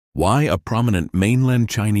Why a prominent mainland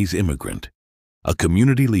Chinese immigrant, a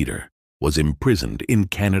community leader, was imprisoned in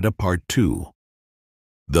Canada Part 2.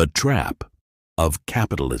 The Trap of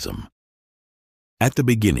Capitalism. At the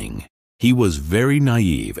beginning, he was very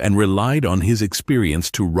naive and relied on his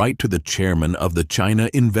experience to write to the chairman of the China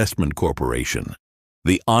Investment Corporation,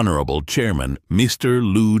 the Honourable Chairman Mr.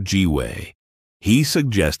 Lu Jiwei. He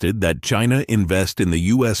suggested that China invest in the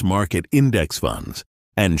U.S. market index funds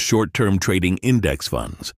and short-term trading index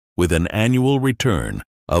funds with an annual return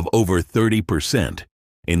of over 30%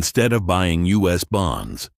 instead of buying U.S.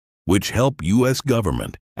 bonds, which help U.S.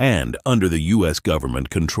 government and under the U.S. government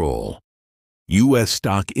control. U.S.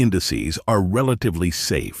 stock indices are relatively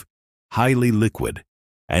safe, highly liquid,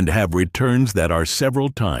 and have returns that are several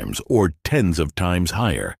times or tens of times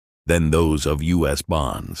higher than those of U.S.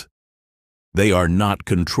 bonds. They are not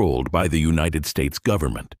controlled by the United States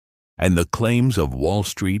government, and the claims of Wall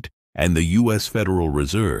Street and the U.S. Federal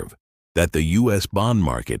Reserve that the U.S. bond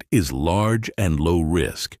market is large and low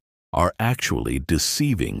risk are actually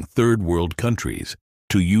deceiving third world countries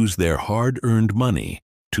to use their hard-earned money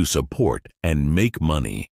to support and make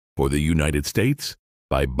money for the United States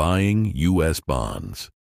by buying U.S. bonds.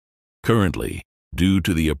 Currently, due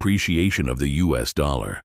to the appreciation of the U.S.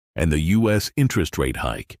 dollar and the U.S. interest rate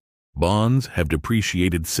hike, bonds have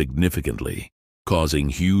depreciated significantly, causing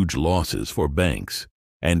huge losses for banks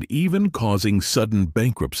and even causing sudden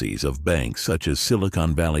bankruptcies of banks such as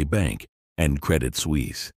Silicon Valley Bank and Credit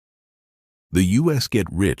Suisse. The U.S. get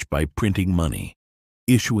rich by printing money,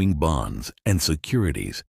 issuing bonds and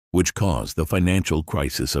securities, which caused the financial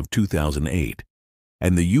crisis of 2008,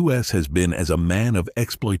 and the U.S. has been as a man of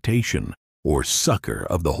exploitation or sucker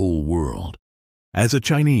of the whole world. As a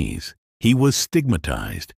Chinese, he was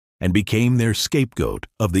stigmatized and became their scapegoat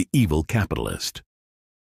of the evil capitalist.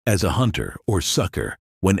 As a hunter or sucker,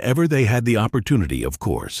 whenever they had the opportunity, of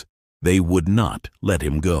course, they would not let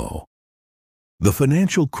him go. The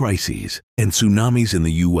financial crises and tsunamis in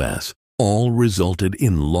the U.S. all resulted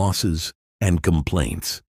in losses and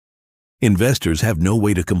complaints. Investors have no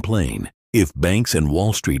way to complain if banks and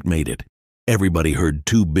Wall Street made it. Everybody heard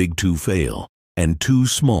too big to fail and too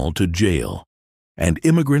small to jail. And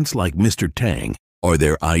immigrants like Mr. Tang are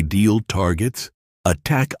their ideal targets,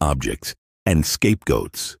 attack objects, and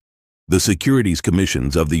scapegoats. The Securities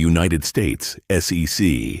Commissions of the United States,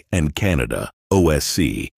 SEC, and Canada,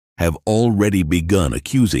 OSC, have already begun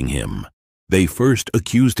accusing him. They first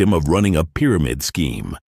accused him of running a pyramid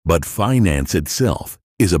scheme, but finance itself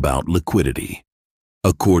is about liquidity.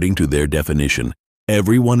 According to their definition,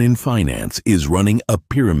 everyone in finance is running a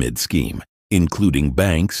pyramid scheme, including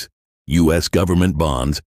banks, U.S. government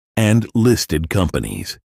bonds, and listed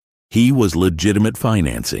companies. He was legitimate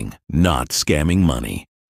financing, not scamming money.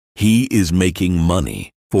 He is making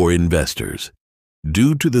money for investors.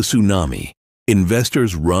 Due to the tsunami,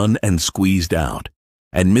 investors run and squeezed out,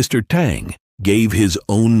 and Mr. Tang gave his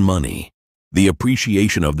own money, the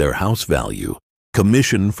appreciation of their house value,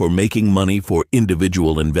 commission for making money for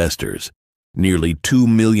individual investors, nearly $2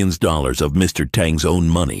 million of Mr. Tang's own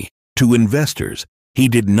money, to investors. He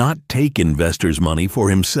did not take investors' money for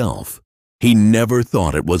himself. He never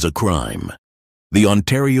thought it was a crime. The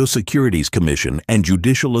Ontario Securities Commission and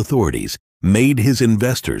judicial authorities made his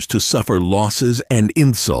investors to suffer losses and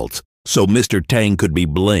insults so Mr. Tang could be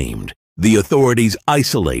blamed. The authorities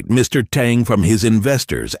isolate Mr. Tang from his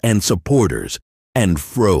investors and supporters and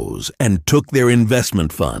froze and took their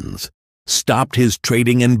investment funds, stopped his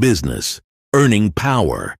trading and business, earning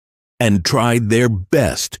power, and tried their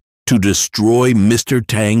best to destroy Mr.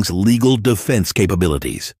 Tang's legal defense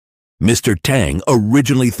capabilities. Mr. Tang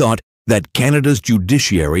originally thought that Canada's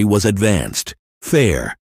judiciary was advanced,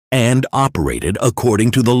 fair, and operated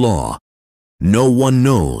according to the law. No one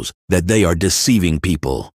knows that they are deceiving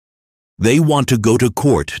people. They want to go to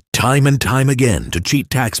court time and time again to cheat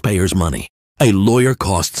taxpayers' money. A lawyer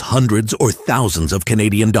costs hundreds or thousands of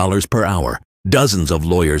Canadian dollars per hour. Dozens of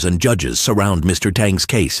lawyers and judges surround Mr. Tang's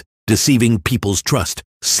case, deceiving people's trust,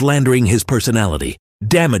 slandering his personality,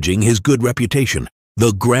 damaging his good reputation.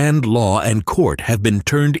 The grand law and court have been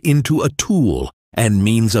turned into a tool and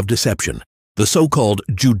means of deception. The so-called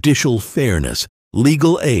judicial fairness,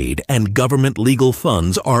 legal aid, and government legal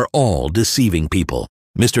funds are all deceiving people.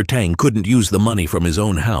 Mr. Tang couldn't use the money from his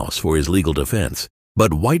own house for his legal defense,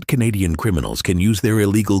 but white Canadian criminals can use their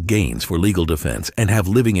illegal gains for legal defense and have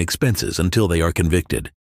living expenses until they are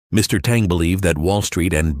convicted. Mr. Tang believed that Wall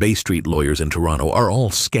Street and Bay Street lawyers in Toronto are all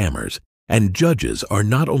scammers, and judges are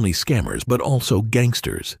not only scammers but also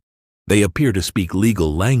gangsters. They appear to speak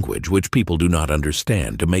legal language which people do not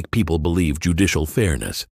understand to make people believe judicial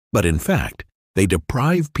fairness, but in fact, they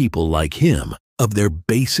deprive people like him of their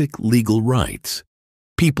basic legal rights.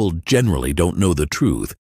 People generally don't know the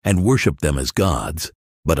truth and worship them as gods,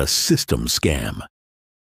 but a system scam.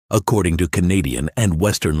 According to Canadian and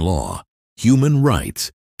Western law, human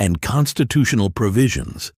rights, and constitutional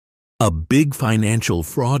provisions, a big financial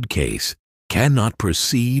fraud case cannot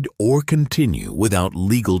proceed or continue without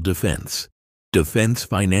legal defense, defense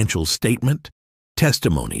financial statement,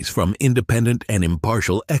 testimonies from independent and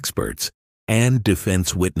impartial experts, and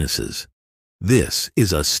defense witnesses. This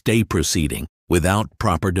is a stay proceeding without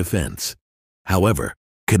proper defense. However,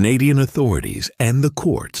 Canadian authorities and the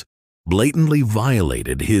courts blatantly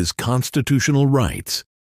violated his constitutional rights,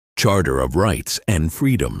 Charter of Rights and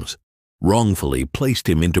Freedoms, wrongfully placed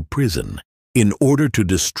him into prison in order to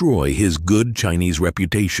destroy his good Chinese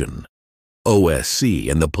reputation. OSC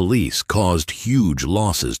and the police caused huge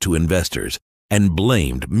losses to investors and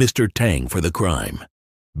blamed Mr. Tang for the crime.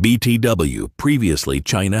 BTW, previously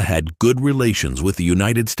China had good relations with the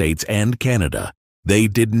United States and Canada. They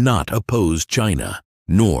did not oppose China,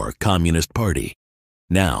 nor Communist Party.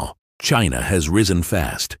 Now, China has risen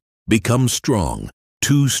fast, become strong,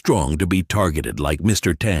 too strong to be targeted like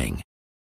Mr. Tang,